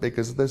that?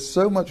 Because there's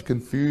so much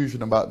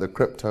confusion about the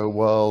crypto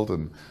world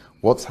and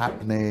what's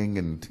happening,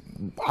 and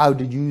how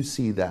did you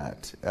see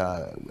that?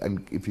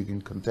 And if you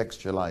can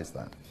contextualize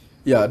that.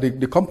 Yeah,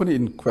 the company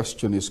in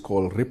question is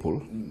called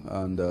Ripple,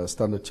 and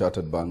Standard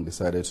Chartered Bank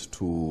decided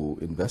to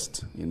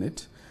invest in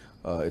it.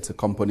 It's a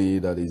company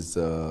that is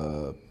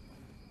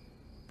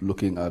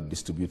looking at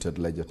distributed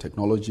ledger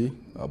technology,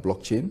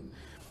 blockchain.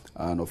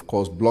 And of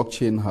course,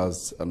 blockchain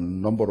has a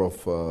number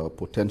of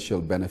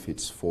potential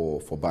benefits for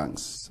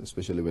banks,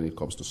 especially when it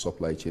comes to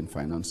supply chain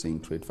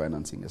financing, trade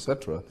financing,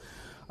 etc.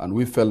 And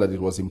we felt that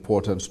it was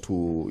important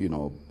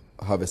to,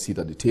 have a seat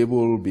at the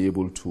table, be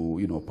able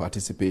to,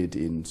 participate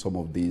in some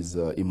of these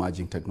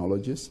emerging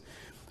technologies.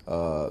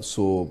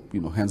 So,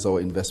 hence our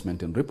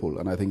investment in Ripple.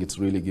 And I think it's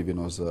really given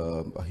us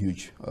a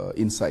huge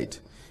insight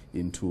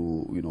into,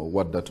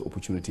 what that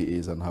opportunity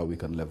is and how we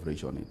can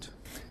leverage on it.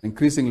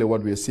 Increasingly,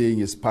 what we are seeing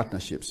is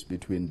partnerships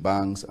between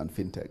banks and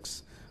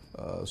fintechs.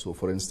 So,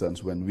 for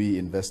instance, when we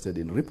invested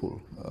in Ripple,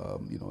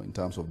 in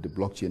terms of the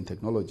blockchain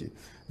technology,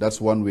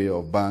 that's one way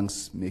of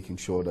banks making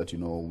sure that,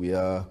 we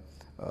are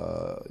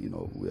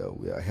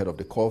ahead of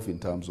the curve in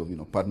terms of,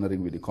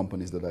 partnering with the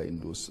companies that are in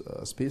those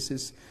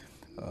spaces.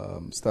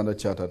 Standard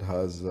Chartered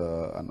has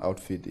an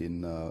outfit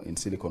in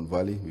Silicon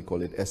Valley. We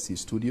call it SC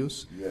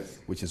Studios, yes,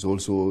 which is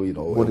also,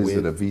 What is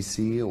it, a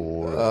VC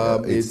or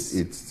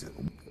it's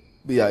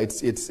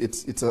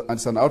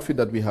an outfit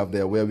that we have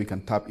there where we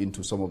can tap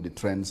into some of the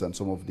trends and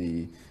some of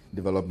the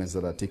developments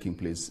that are taking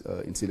place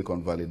in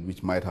Silicon Valley,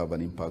 which might have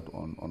an impact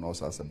on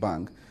us as a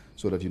bank,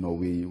 so that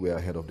we are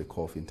ahead of the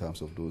curve in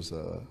terms of those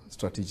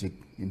strategic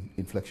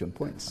inflection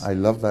points. I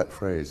love that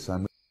phrase.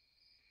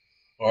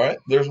 All right,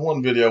 there's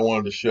one video I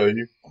wanted to show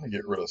you. I'm gonna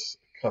get rid of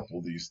a couple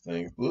of these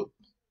things. Oop.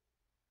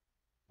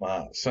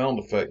 My sound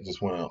effect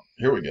just went out.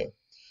 Here we go.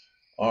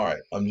 All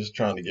right, I'm just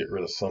trying to get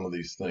rid of some of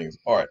these things.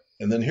 All right,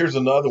 and then here's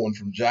another one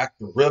from Jack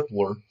the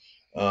Rippler.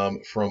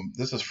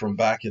 This is from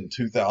back in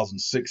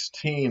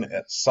 2016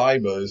 at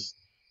Cybos.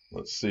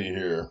 Let's see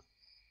here,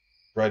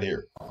 right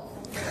here.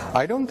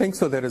 I don't think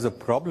so. There is a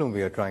problem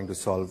we are trying to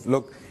solve.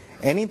 Look,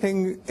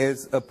 anything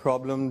is a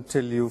problem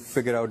till you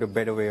figure out a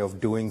better way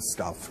of doing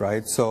stuff,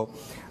 right? So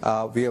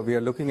we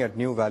are looking at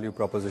new value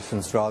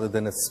propositions rather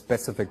than a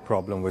specific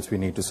problem which we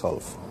need to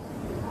solve.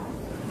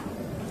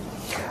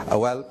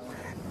 Well,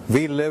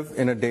 we live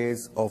in a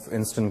days of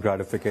instant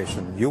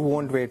gratification. You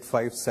won't wait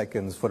 5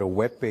 seconds for a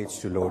web page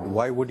to load.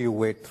 Why would you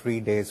wait 3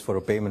 days for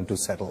a payment to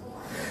settle?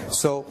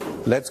 So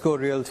let's go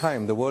real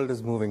time. The world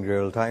is moving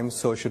real time,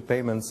 so should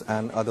payments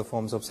and other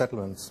forms of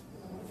settlements.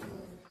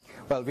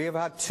 Well, we have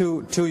had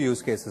two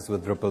use cases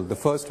with Ripple. The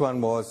first one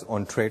was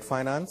on trade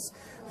finance,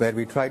 where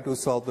we tried to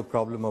solve the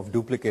problem of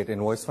duplicate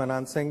invoice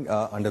financing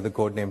under the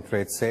codename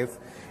TradeSafe,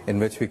 in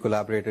which we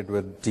collaborated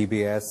with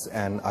DBS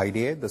and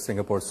IDA, the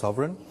Singapore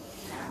sovereign.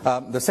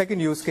 The second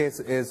use case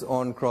is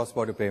on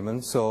cross-border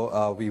payments.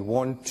 So we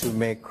want to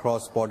make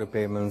cross-border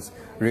payments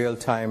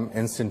real-time,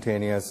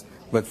 instantaneous,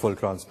 with full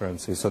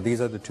transparency. So these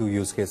are the two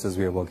use cases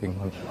we are working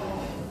on.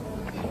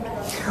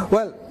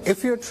 Well,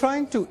 if you're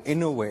trying to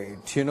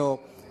innovate,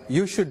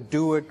 you should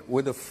do it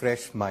with a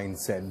fresh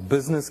mindset.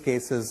 Business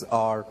cases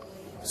are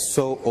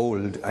so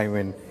old. I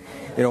mean,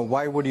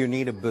 why would you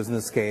need a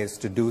business case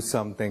to do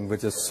something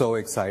which is so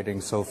exciting,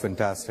 so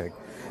fantastic?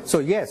 So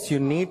yes, you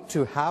need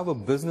to have a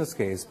business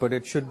case, but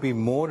it should be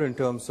more in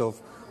terms of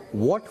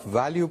what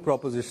value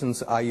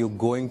propositions are you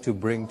going to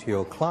bring to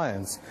your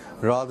clients,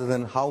 rather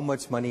than how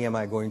much money am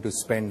I going to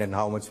spend and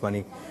how much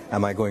money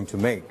am I going to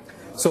make.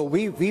 So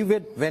we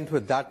went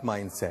with that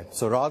mindset.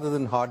 So rather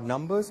than hard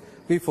numbers,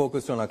 we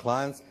focused on our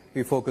clients,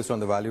 we focused on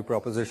the value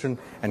proposition,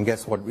 and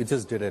guess what? We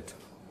just did it.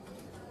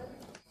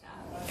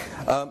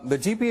 The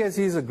GPSC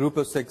is a group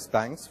of 6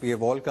 banks. We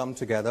have all come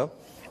together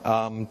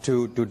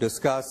to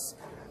discuss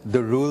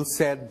the rule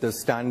set, the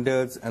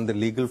standards, and the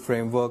legal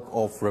framework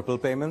of Ripple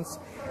payments.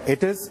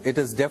 It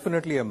is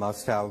definitely a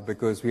must-have,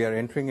 because we are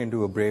entering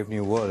into a brave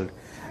new world,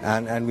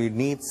 and we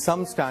need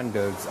some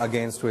standards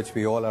against which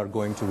we all are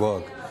going to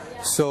work.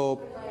 So,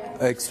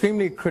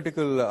 extremely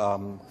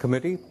critical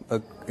committee,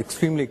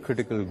 extremely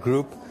critical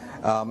group,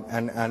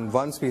 and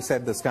once we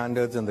set the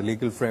standards and the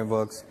legal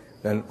frameworks,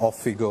 then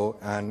off we go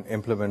and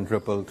implement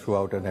Ripple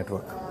throughout our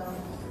network.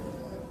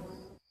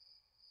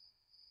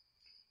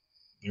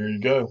 There you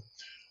go.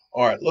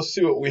 All right, let's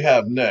see what we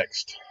have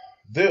next.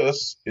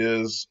 This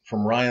is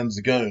from Ryan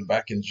Zagone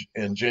back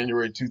in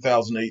January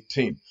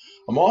 2018.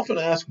 I'm often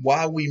asked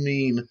why we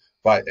mean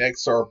by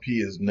XRP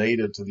is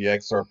native to the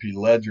XRP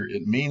ledger.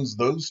 It means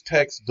those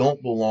texts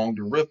don't belong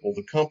to Ripple,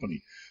 the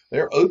company.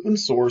 They're open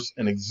source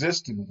and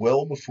existed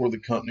well before the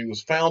company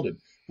was founded.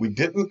 We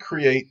didn't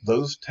create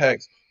those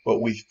texts,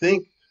 but we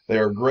think they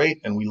are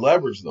great and we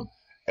leverage them.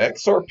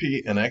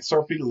 XRP and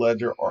XRP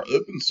Ledger are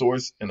open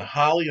source and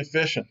highly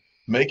efficient,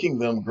 making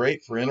them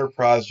great for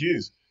enterprise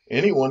use.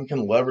 Anyone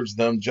can leverage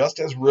them just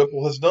as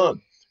Ripple has done.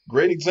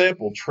 Great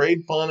example,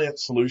 trade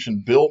finance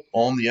solution built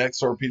on the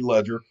XRP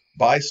Ledger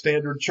by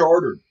Standard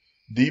Chartered,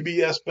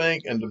 DBS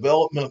Bank and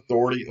Development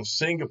Authority of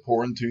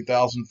Singapore in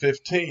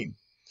 2015.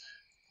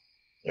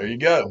 There you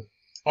go.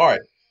 All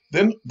right.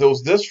 Then there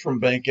was this from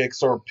Bank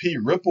XRP.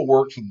 Ripple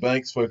works with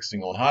banks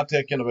focusing on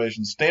high-tech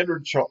innovation.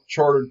 Standard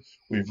Chartered,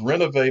 we've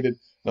renovated.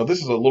 Now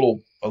this is a little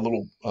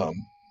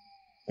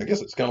I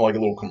guess it's kind of like a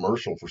little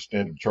commercial for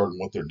Standard Chartered and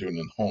what they're doing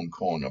in Hong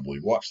Kong, I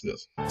believe. Watch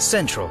this.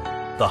 Central,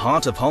 the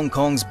heart of Hong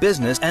Kong's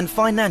business and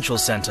financial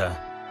center.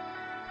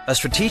 A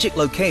strategic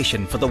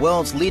location for the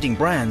world's leading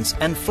brands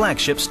and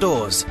flagship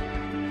stores.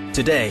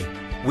 Today,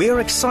 we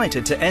are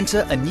excited to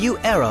enter a new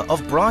era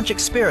of branch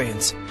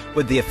experience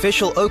with the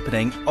official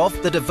opening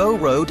of the DeVoe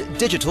Road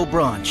Digital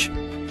Branch.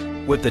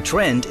 With the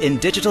trend in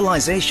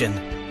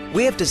digitalization,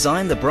 we have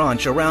designed the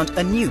branch around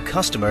a new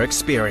customer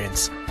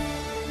experience.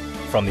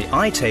 From the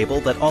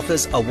iTable that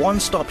offers a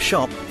one-stop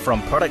shop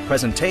from product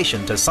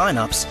presentation to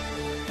sign-ups,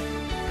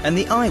 and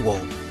the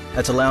iWall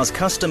that allows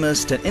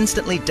customers to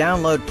instantly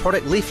download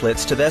product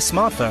leaflets to their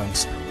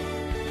smartphones,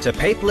 to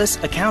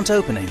paperless account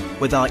opening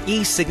with our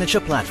e-signature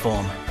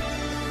platform.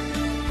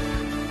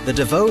 The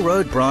DeVoe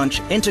Road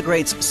branch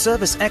integrates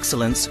service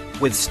excellence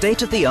with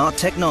state-of-the-art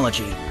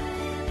technology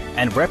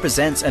and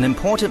represents an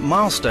important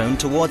milestone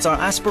towards our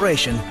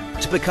aspiration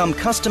to become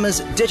customers'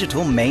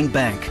 digital main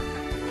bank.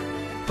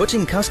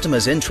 Putting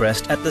customers'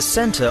 interest at the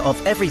center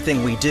of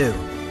everything we do,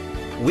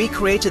 we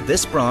created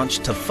this branch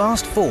to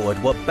fast forward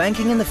what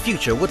banking in the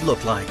future would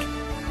look like,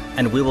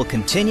 and we will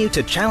continue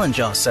to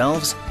challenge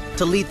ourselves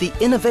to lead the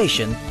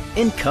innovation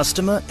in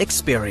customer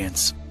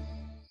experience.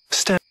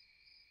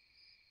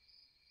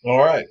 All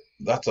right,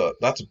 that's a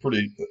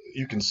pretty.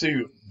 You can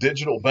see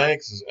digital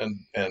banks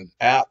and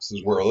apps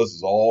is where this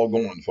is all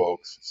going,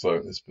 folks.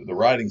 So the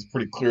writing's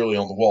pretty clearly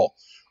on the wall.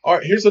 All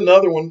right, here's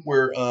another one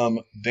where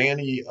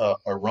Danny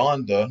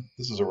Aranda.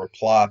 This is a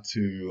reply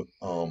to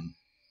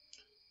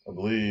I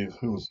believe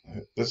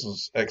this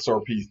is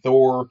XRP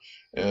Thor,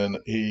 and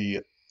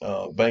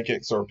Bank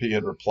XRP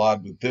had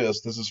replied with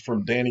this. This is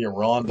from Danny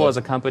Aranda. Well, as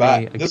a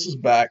company, this is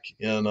back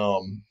in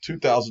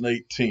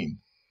 2018.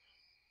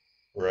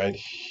 Right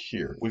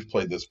here. We've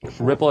played this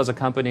before. Ripple as a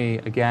company,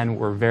 again,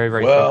 we're very,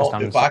 very focused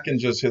on... Well, if I can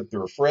just hit the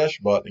refresh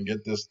button and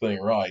get this thing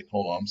right.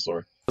 Hold on, I'm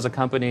sorry. As a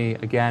company,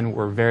 again,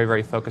 we're very,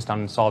 very focused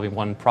on solving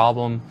one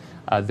problem.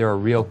 There are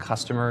real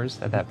customers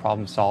that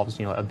problem solves,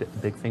 a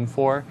big thing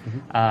for.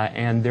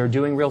 And they're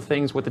doing real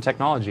things with the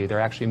technology.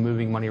 They're actually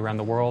moving money around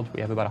the world.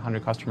 We have about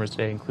 100 customers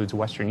today, includes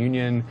Western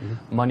Union,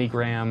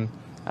 MoneyGram,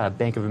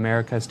 Bank of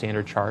America,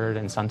 Standard Chartered,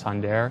 and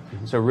Santander.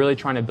 So really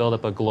trying to build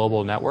up a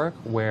global network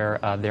where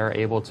they're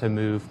able to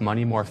move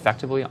money more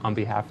effectively on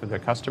behalf of their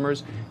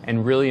customers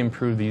and really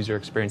improve the user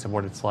experience of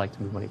what it's like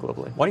to move money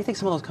globally. Why do you think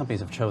some of those companies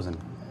have chosen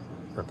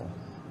Ripple?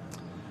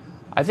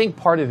 I think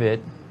part of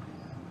it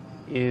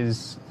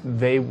is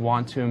they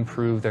want to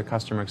improve their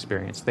customer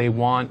experience. They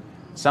want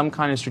some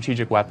kind of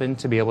strategic weapon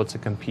to be able to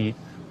compete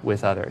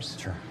with others.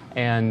 Sure.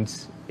 And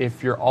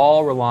if you're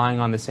all relying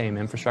on the same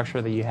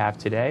infrastructure that you have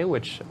today,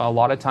 which a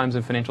lot of times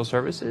in financial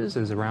services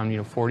is around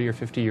 40 or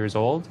 50 years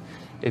old,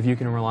 if you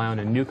can rely on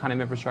a new kind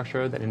of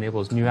infrastructure that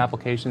enables new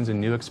applications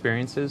and new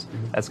experiences,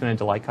 that's going to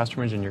delight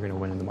customers and you're going to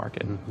win in the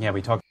market. Yeah,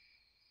 we talked.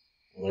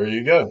 Well, there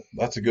you go.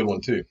 That's a good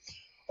one too.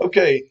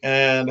 Okay,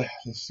 and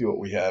let's see what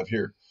we have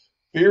here.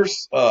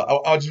 Fierce.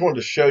 I just wanted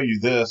to show you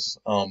this.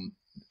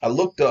 I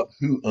looked up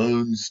who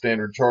owns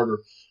Standard Chartered.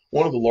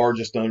 One of the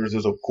largest owners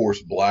is, of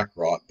course,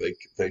 BlackRock.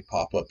 They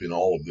pop up in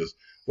all of this.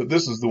 But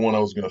this is the one I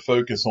was going to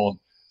focus on.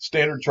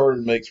 Standard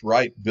Chartered makes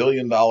right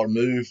billion-dollar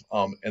move.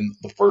 And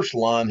the first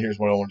line, here's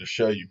what I wanted to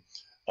show you.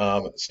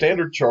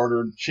 Standard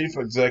Chartered Chief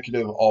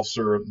Executive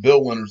Officer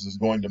Bill Winters is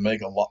going to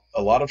make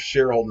a lot of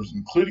shareholders,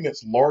 including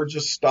its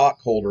largest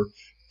stockholder,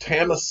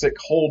 Temasek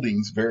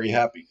Holdings, very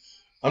happy.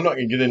 I'm not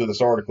going to get into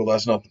this article.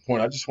 That's not the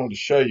point. I just wanted to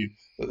show you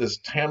that this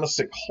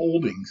Temasek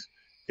Holdings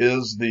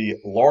is the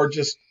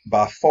largest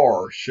by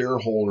far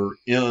shareholder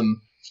in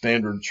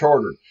Standard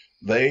Chartered.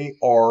 They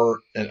are,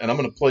 and I'm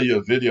going to play you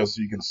a video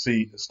so you can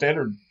see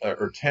Standard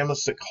or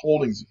Temasek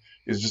Holdings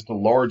is just a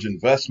large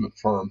investment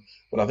firm,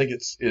 but I think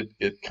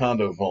it kind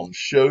of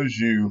shows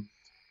you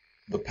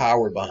the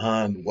power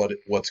behind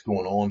what's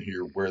going on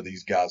here, where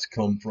these guys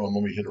come from.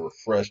 Let me hit a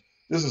refresh.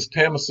 This is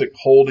Temasek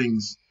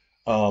Holdings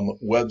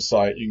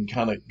website. You can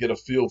kind of get a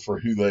feel for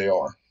who they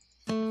are.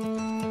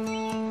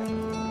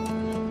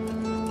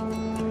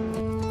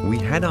 We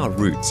had our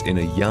roots in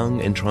a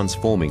young and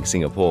transforming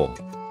Singapore.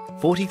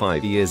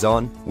 45 years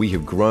on, we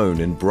have grown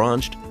and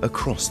branched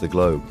across the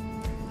globe.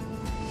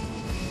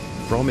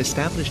 From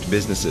established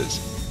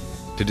businesses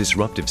to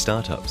disruptive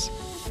startups,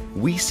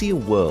 we see a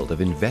world of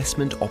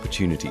investment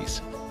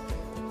opportunities.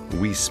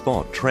 We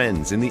spot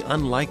trends in the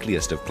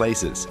unlikeliest of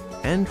places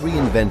and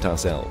reinvent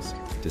ourselves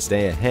to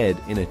stay ahead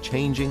in a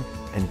changing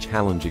and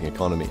challenging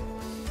economy.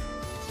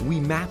 We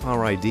map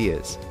our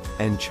ideas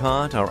and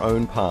chart our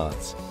own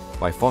paths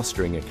by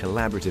fostering a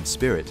collaborative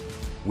spirit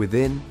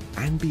within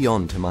and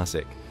beyond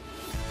Temasek.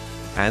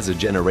 As a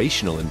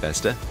generational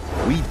investor,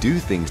 we do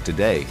things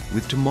today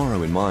with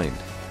tomorrow in mind.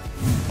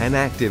 An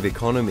active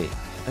economy,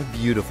 a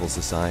beautiful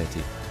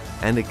society,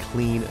 and a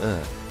clean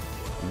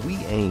earth. We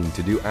aim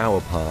to do our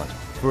part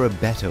for a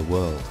better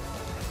world,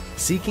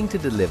 seeking to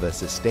deliver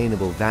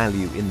sustainable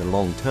value in the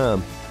long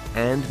term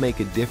and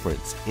make a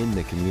difference in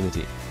the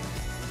community.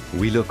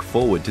 We look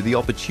forward to the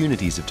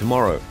opportunities of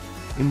tomorrow,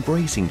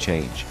 embracing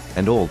change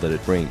and all that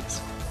it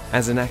brings.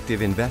 As an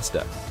active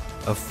investor,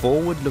 a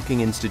forward-looking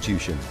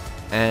institution,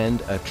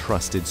 and a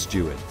trusted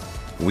steward,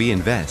 we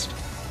invest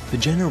for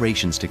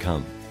generations to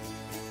come.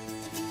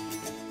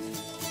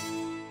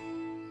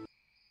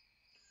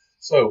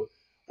 So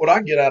what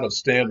I get out of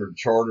Standard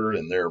Chartered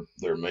and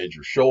their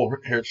major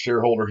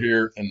shareholder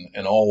here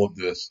and all of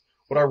this,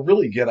 what I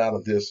really get out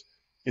of this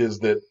is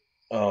that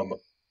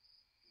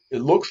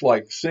it looks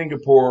like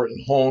Singapore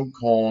and Hong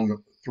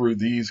Kong through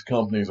these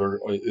companies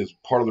is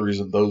part of the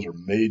reason those are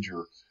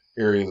major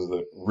areas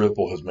that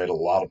Ripple has made a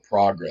lot of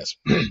progress.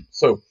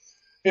 So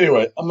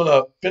anyway, I'm going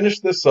to finish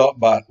this up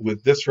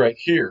with this right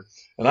here.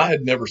 And I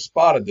had never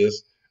spotted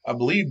this. I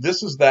believe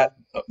this is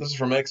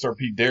from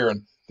XRP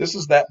Darren. This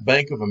is that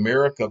Bank of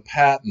America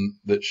patent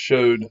that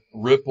showed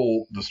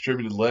Ripple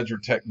distributed ledger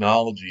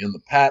technology in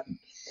the patent.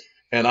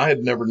 And I had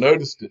never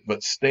noticed it,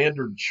 but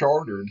Standard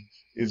Chartered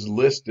is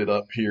listed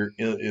up here,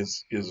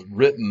 is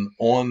written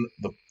on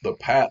the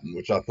patent,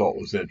 which I thought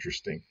was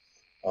interesting.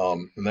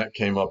 And that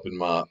came up in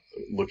my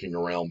looking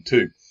around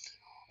too.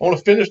 I want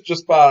to finish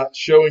just by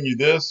showing you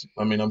this.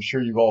 I mean, I'm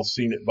sure you've all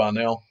seen it by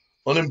now.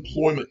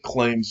 Unemployment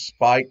claims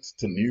spiked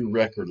to new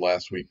record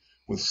last week,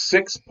 with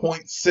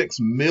 6.6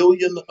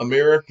 million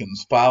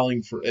Americans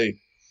filing for aid.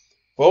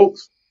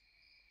 Folks,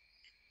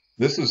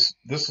 this is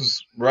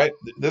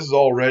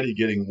already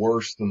getting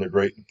worse than the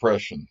Great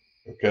Depression,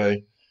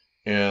 okay?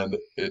 And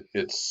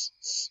it's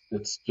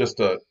just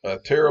a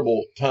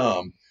terrible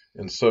time.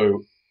 And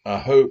so I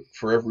hope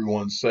for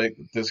everyone's sake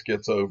that this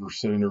gets over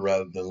sooner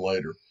rather than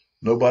later.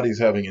 Nobody's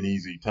having an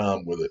easy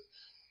time with it.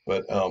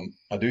 But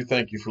I do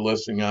thank you for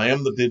listening. I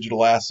am the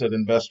digital asset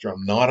investor.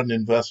 I'm not an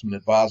investment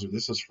advisor.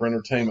 This is for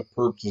entertainment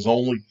purposes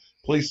only.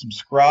 Please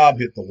subscribe,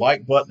 hit the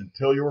like button, and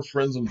tell your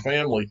friends and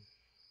family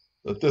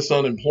that this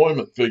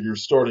unemployment figure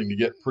is starting to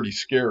get pretty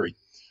scary.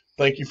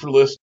 Thank you for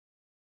listening.